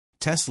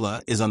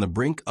Tesla is on the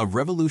brink of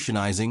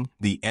revolutionizing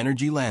the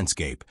energy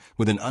landscape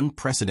with an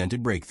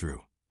unprecedented breakthrough.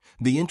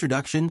 The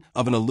introduction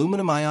of an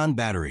aluminum-ion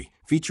battery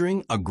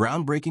featuring a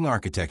groundbreaking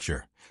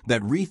architecture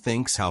that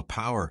rethinks how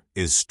power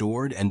is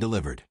stored and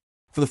delivered.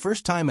 For the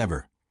first time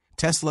ever,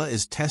 Tesla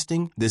is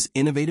testing this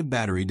innovative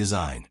battery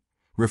design,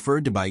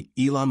 referred to by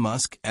Elon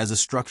Musk as a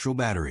structural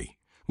battery,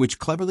 which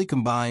cleverly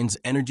combines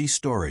energy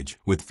storage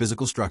with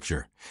physical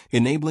structure,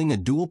 enabling a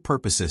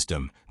dual-purpose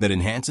system that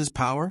enhances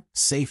power,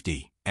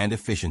 safety, and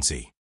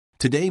efficiency.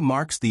 Today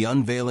marks the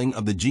unveiling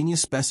of the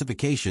genius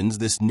specifications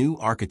this new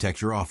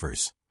architecture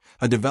offers,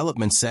 a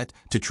development set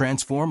to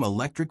transform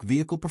electric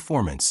vehicle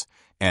performance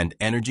and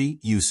energy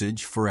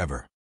usage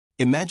forever.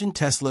 Imagine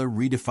Tesla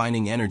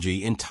redefining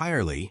energy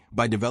entirely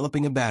by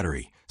developing a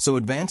battery so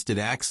advanced it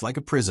acts like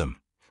a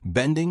prism,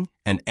 bending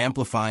and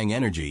amplifying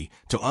energy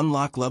to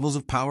unlock levels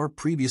of power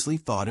previously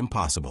thought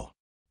impossible.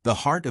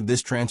 The heart of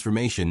this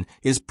transformation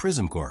is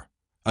Prism Core,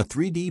 a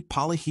 3D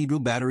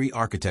polyhedral battery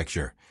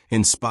architecture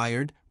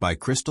inspired by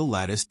crystal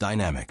lattice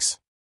dynamics.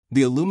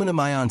 The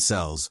aluminum-ion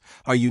cells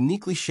are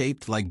uniquely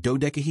shaped like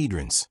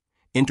dodecahedrons,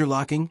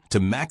 interlocking to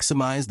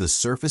maximize the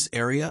surface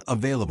area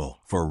available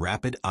for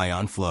rapid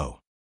ion flow.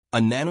 A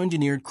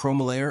nano-engineered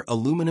chromolayer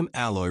aluminum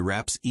alloy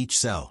wraps each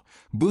cell,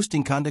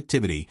 boosting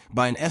conductivity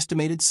by an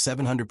estimated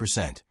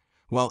 700%,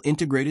 while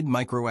integrated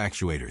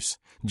microactuators,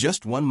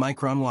 just 1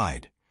 micron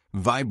wide,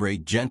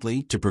 vibrate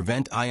gently to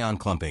prevent ion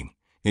clumping,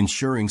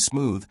 ensuring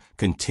smooth,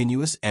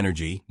 continuous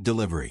energy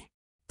delivery.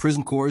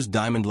 Prism Core's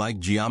diamond-like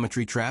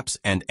geometry traps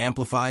and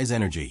amplifies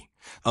energy,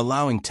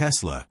 allowing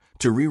Tesla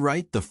to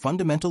rewrite the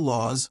fundamental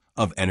laws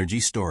of energy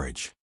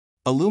storage.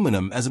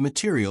 Aluminum as a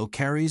material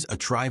carries a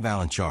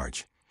trivalent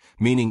charge,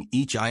 meaning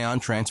each ion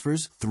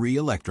transfers 3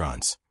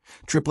 electrons,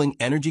 tripling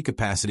energy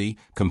capacity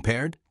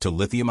compared to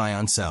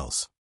lithium-ion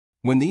cells.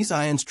 When these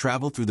ions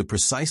travel through the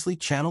precisely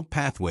channeled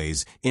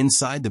pathways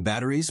inside the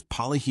battery's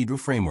polyhedral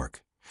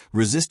framework,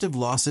 resistive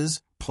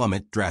losses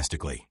plummet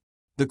drastically.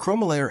 The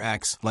chromolayer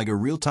acts like a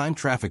real-time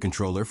traffic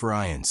controller for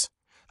ions,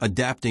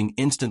 adapting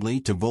instantly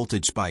to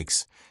voltage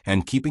spikes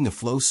and keeping the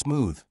flow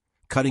smooth,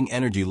 cutting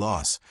energy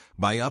loss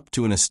by up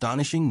to an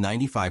astonishing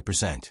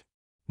 95%.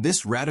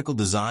 This radical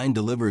design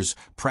delivers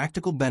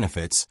practical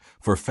benefits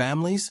for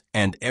families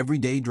and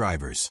everyday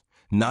drivers,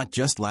 not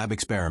just lab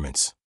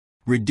experiments.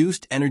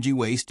 Reduced energy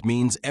waste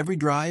means every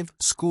drive,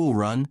 school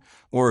run,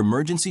 or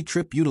emergency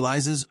trip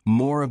utilizes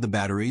more of the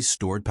battery's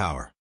stored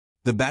power.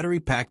 The battery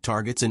pack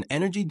targets an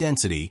energy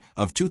density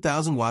of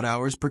 2,000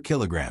 watt-hours per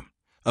kilogram,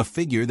 a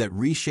figure that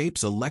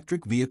reshapes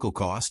electric vehicle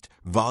cost,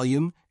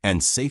 volume,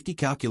 and safety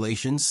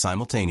calculations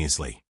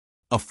simultaneously.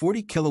 A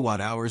 40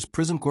 kilowatt-hours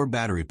Prism Core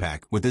battery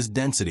pack with this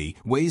density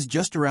weighs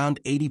just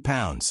around 80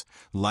 pounds,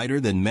 lighter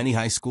than many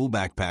high school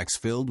backpacks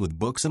filled with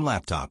books and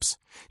laptops,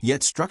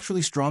 yet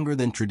structurally stronger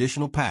than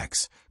traditional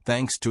packs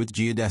thanks to its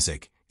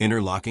geodesic,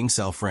 interlocking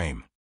cell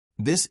frame.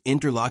 This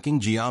interlocking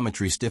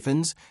geometry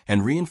stiffens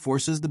and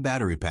reinforces the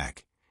battery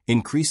pack,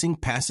 increasing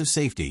passive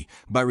safety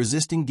by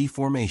resisting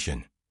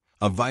deformation,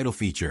 a vital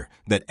feature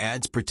that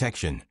adds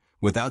protection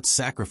without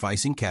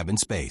sacrificing cabin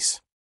space.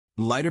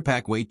 Lighter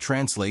pack weight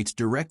translates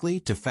directly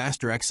to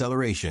faster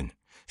acceleration,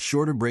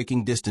 shorter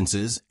braking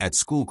distances at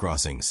school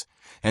crossings,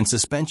 and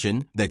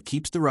suspension that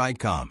keeps the ride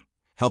calm,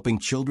 helping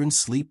children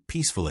sleep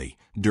peacefully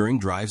during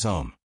drives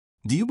home.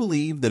 Do you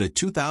believe that a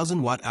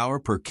 2,000 watt-hour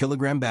per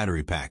kilogram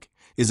battery pack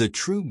is a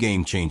true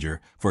game-changer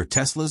for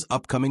Tesla's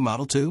upcoming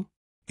Model 2?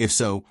 If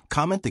so,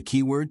 comment the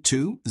keyword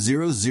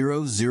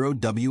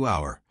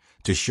 2000W-hour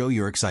to show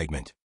your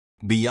excitement.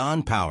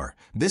 Beyond power,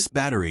 this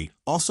battery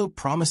also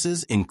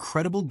promises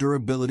incredible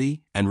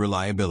durability and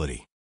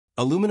reliability.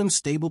 Aluminum's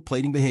stable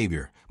plating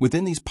behavior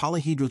within these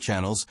polyhedral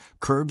channels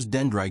curbs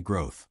dendrite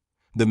growth,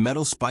 the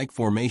metal spike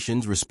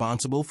formations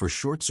responsible for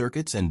short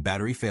circuits and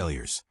battery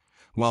failures,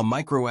 while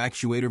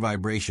microactuator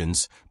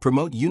vibrations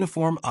promote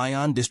uniform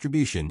ion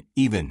distribution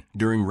even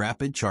during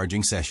rapid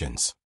charging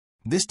sessions.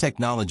 This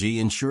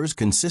technology ensures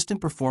consistent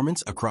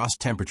performance across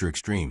temperature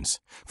extremes,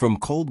 from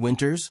cold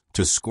winters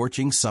to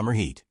scorching summer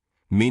heat,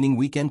 meaning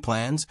weekend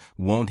plans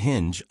won't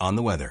hinge on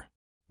the weather.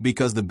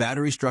 Because the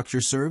battery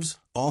structure serves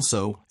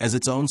also as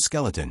its own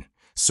skeleton,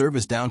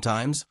 service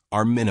downtimes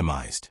are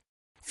minimized.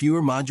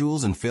 Fewer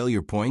modules and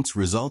failure points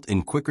result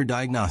in quicker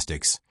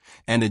diagnostics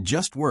and a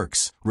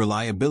just-works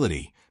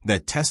reliability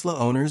that Tesla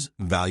owners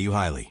value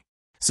highly.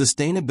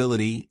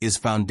 Sustainability is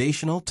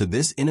foundational to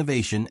this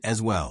innovation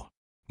as well.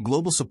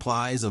 Global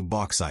supplies of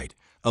bauxite,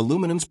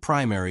 aluminum's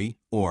primary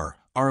ore,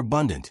 are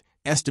abundant,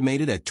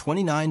 estimated at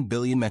 29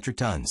 billion metric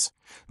tons,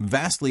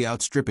 vastly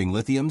outstripping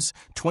lithium's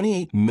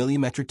 28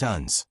 million metric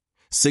tons,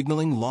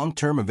 signaling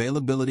long-term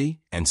availability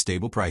and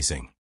stable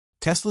pricing.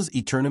 Tesla's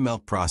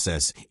EternaMelt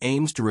process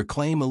aims to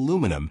reclaim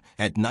aluminum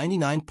at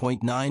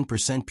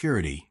 99.9%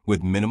 purity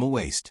with minimal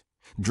waste,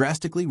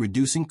 drastically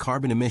reducing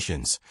carbon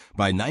emissions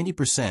by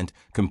 90%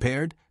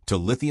 compared to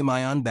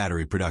lithium-ion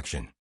battery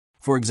production.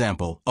 For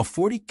example, a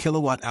 40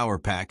 kilowatt-hour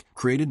pack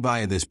created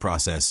via this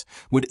process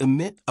would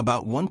emit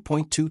about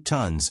 1.2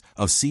 tons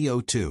of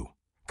CO2,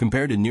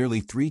 compared to nearly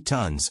 3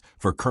 tons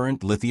for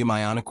current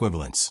lithium-ion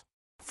equivalents.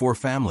 For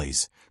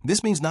families,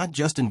 this means not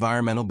just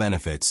environmental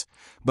benefits,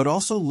 but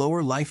also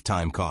lower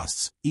lifetime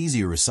costs,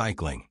 easier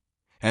recycling,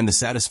 and the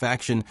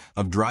satisfaction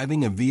of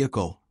driving a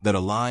vehicle that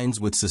aligns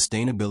with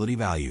sustainability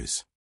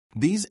values.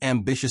 These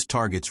ambitious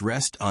targets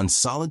rest on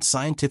solid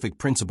scientific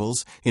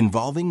principles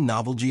involving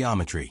novel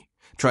geometry,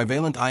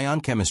 trivalent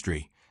ion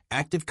chemistry,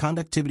 active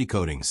conductivity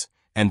coatings,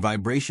 and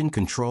vibration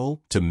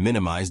control to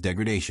minimize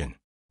degradation.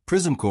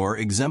 Prism Core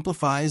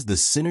exemplifies the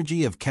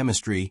synergy of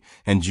chemistry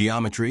and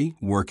geometry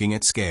working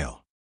at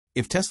scale.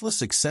 If Tesla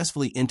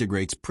successfully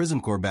integrates Prism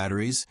Core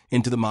batteries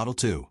into the Model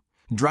 2,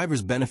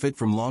 drivers benefit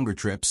from longer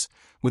trips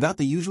without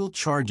the usual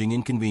charging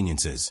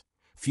inconveniences,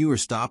 fewer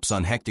stops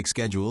on hectic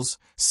schedules,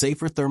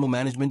 safer thermal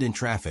management in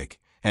traffic,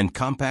 and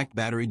compact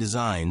battery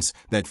designs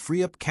that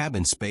free up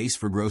cabin space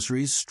for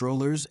groceries,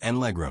 strollers, and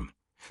legroom,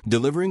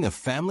 delivering a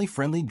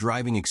family-friendly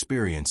driving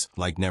experience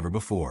like never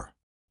before.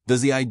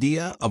 Does the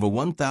idea of a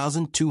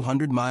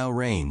 1,200-mile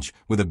range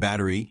with a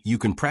battery you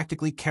can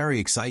practically carry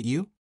excite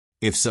you?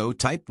 If so,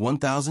 type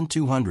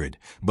 1,200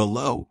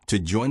 below to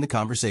join the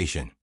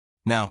conversation.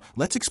 Now,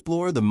 let's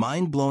explore the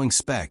mind-blowing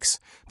specs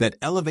that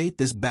elevate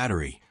this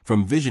battery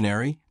from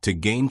visionary to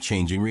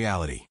game-changing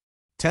reality.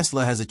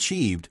 Tesla has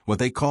achieved what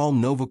they call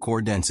Nova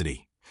Core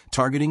density,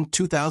 targeting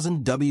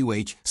 2,000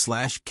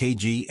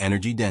 Wh/kg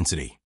energy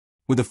density.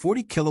 With a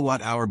 40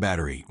 kilowatt-hour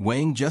battery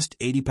weighing just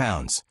 80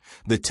 pounds,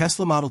 the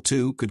Tesla Model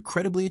 2 could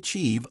credibly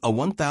achieve a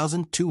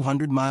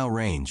 1,200-mile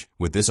range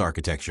with this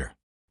architecture.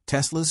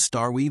 Tesla's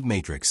Starweave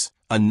Matrix,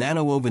 a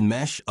nano-woven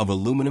mesh of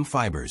aluminum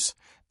fibers,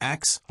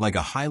 acts like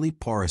a highly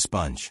porous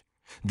sponge,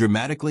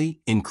 dramatically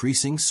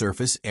increasing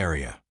surface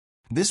area.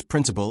 This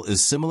principle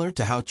is similar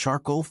to how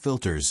charcoal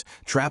filters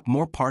trap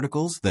more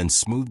particles than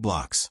smooth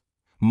blocks.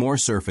 More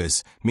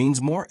surface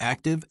means more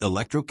active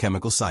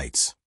electrochemical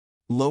sites.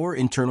 Lower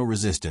internal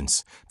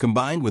resistance,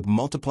 combined with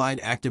multiplied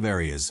active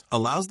areas,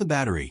 allows the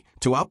battery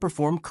to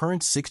outperform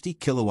current 60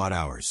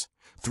 kilowatt-hours,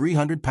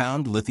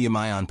 300-pound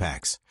lithium-ion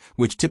packs,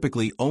 which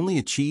typically only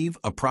achieve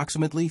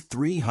approximately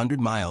 300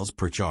 miles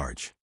per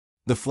charge.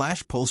 The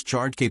flash pulse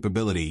charge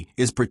capability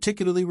is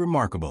particularly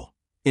remarkable,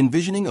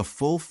 envisioning a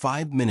full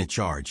 5-minute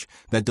charge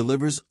that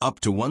delivers up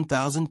to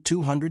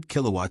 1,200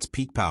 kilowatts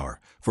peak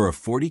power for a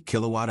 40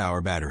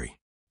 kilowatt-hour battery.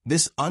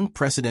 This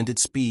unprecedented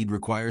speed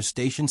requires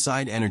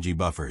station-side energy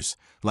buffers,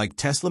 like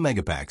Tesla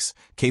Megapacks,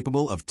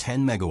 capable of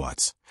 10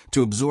 megawatts,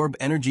 to absorb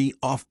energy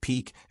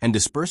off-peak and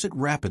disperse it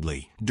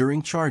rapidly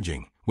during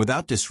charging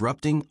without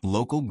disrupting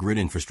local grid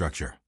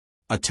infrastructure.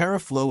 A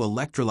TerraFlow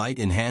electrolyte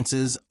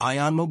enhances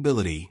ion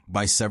mobility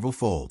by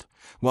several-fold,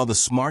 while the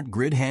smart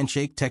grid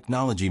handshake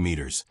technology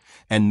meters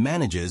and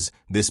manages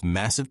this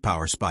massive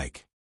power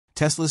spike.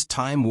 Tesla's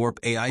Time Warp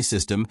AI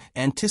system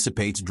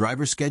anticipates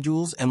driver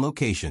schedules and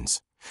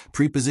locations,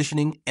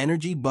 pre-positioning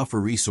energy buffer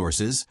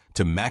resources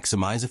to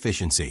maximize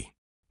efficiency.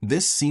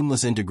 This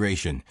seamless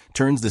integration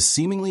turns the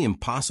seemingly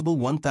impossible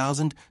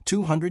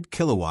 1,200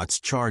 kilowatts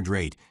charge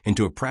rate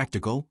into a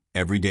practical,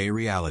 everyday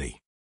reality.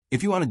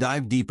 If you want to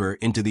dive deeper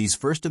into these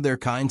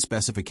first-of-their-kind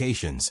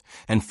specifications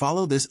and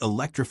follow this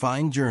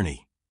electrifying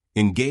journey,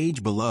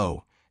 engage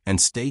below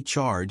and stay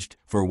charged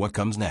for what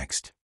comes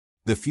next.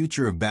 The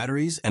future of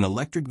batteries and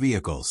electric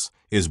vehicles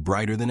is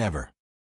brighter than ever.